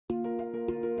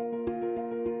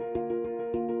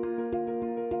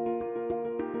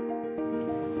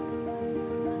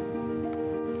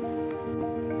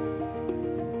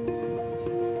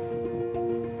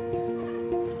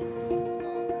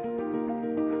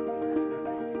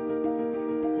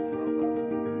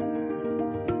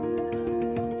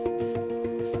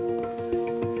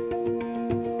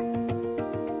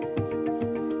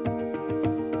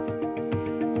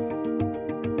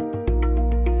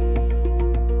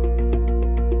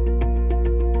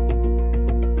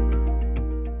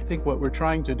think what we're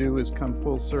trying to do is come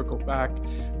full circle back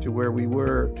to where we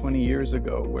were 20 years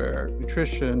ago, where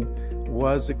nutrition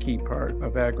was a key part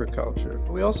of agriculture.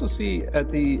 We also see at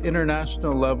the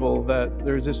international level that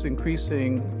there's this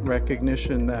increasing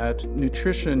recognition that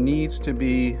nutrition needs to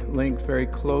be linked very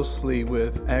closely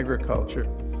with agriculture.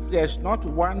 There's not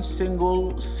one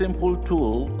single simple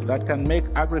tool that can make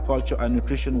agriculture and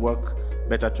nutrition work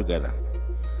better together,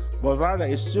 but rather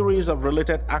a series of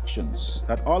related actions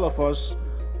that all of us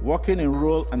working in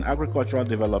rural and agricultural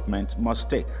development must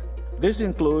take. These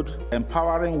include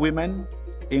empowering women,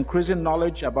 increasing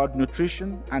knowledge about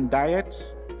nutrition and diet,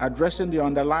 addressing the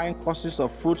underlying causes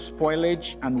of food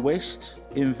spoilage and waste,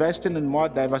 investing in more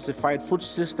diversified food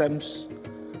systems,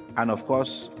 and of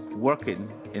course, working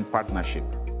in partnership.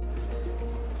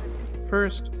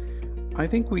 First, I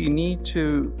think we need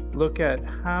to look at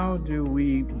how do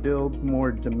we build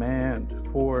more demand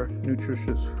for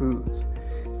nutritious foods.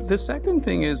 The second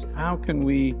thing is how can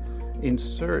we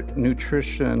insert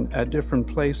nutrition at different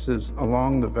places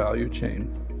along the value chain.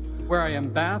 Where I am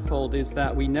baffled is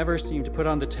that we never seem to put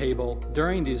on the table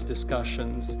during these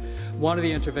discussions one of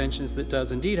the interventions that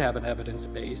does indeed have an evidence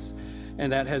base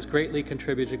and that has greatly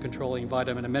contributed to controlling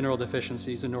vitamin and mineral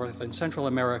deficiencies in North and Central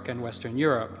America and Western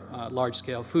Europe,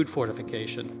 large-scale food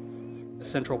fortification.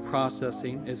 Central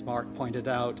processing, as Mark pointed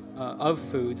out, of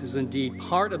foods is indeed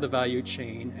part of the value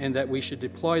chain, and that we should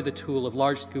deploy the tool of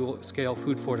large-scale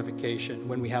food fortification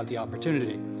when we have the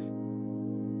opportunity.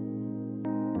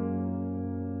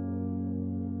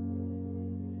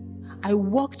 I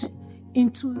walked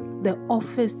into the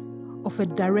office of a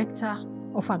director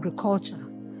of agriculture,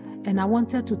 and I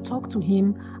wanted to talk to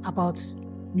him about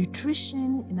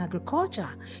nutrition in agriculture.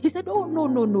 He said, "Oh,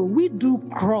 no, we do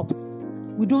crops.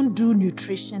 We don't do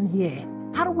nutrition here."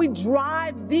 How do we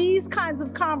drive these kinds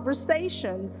of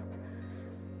conversations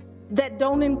that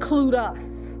don't include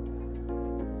us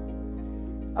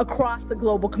across the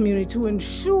global community to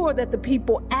ensure that the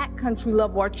people at country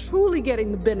level are truly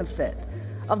getting the benefit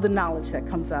of the knowledge that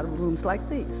comes out of rooms like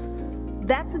these?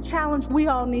 That's a challenge we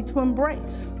all need to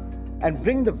embrace. And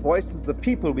bring the voices of the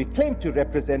people we claim to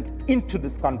represent into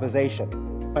this conversation.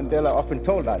 Mandela often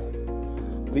told us,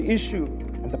 the issue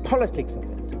and the politics of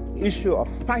it, the issue of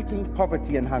fighting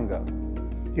poverty and hunger,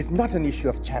 is not an issue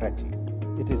of charity.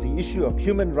 It is the issue of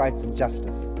human rights and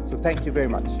justice. So thank you very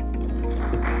much.